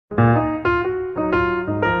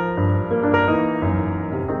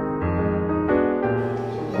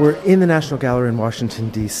We're in the National Gallery in Washington,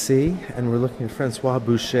 D.C., and we're looking at Francois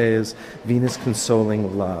Boucher's Venus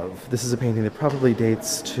Consoling Love. This is a painting that probably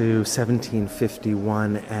dates to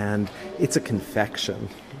 1751, and it's a confection.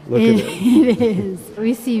 Look at it. It is.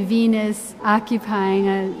 We see Venus occupying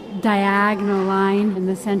a diagonal line in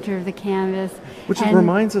the center of the canvas. Which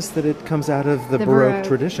reminds us that it comes out of the Baroque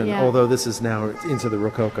tradition, yeah. Although this is now into the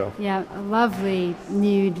Rococo. Yeah, a lovely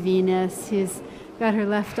nude Venus who's got her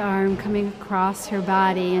left arm coming across her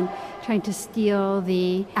body and trying to steal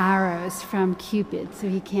the arrows from Cupid so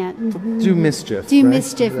he can't do mischief.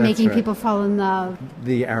 That's making right. people fall in love.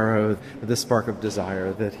 The arrow, the spark of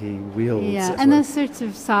desire that he wields. Yeah, and those sorts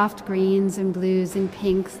of soft greens and blues and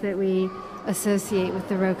pinks that we associate with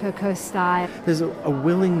the Rococo style. There's a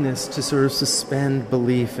willingness to sort of suspend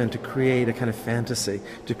belief and to create a kind of fantasy,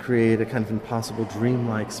 to create a kind of impossible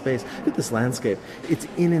dreamlike space. Look at this landscape. It's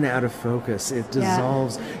in and out of focus. It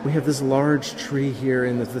dissolves. Yeah. We have this large tree here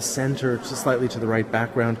in the center, just slightly to the right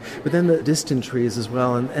background, but then the distant trees as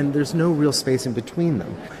well, and there's no real space in between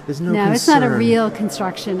them. There's no concern. It's not a real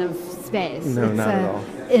construction of space. No, not at all.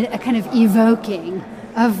 A kind of evoking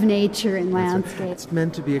of nature and landscape. It's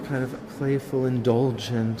meant to be a kind of playful,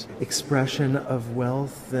 indulgent expression of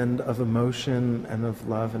wealth and of emotion and of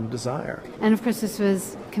love and desire. And of course this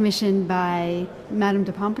was commissioned by Madame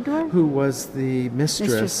de Pompadour, who was the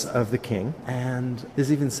mistress of the king, and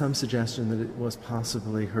there's even some suggestion that it was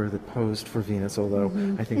possibly her that posed for Venus, although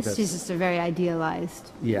I think she's just a very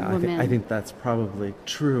idealized woman. I think that's probably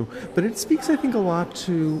true, but it speaks, I think, a lot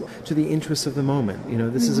to the interests of the moment. You know,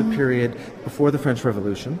 this is a period before the French Revolution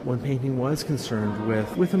when painting was concerned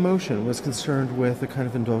with emotion, was concerned with a kind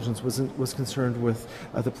of indulgence, was concerned with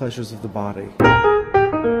the pleasures of the body.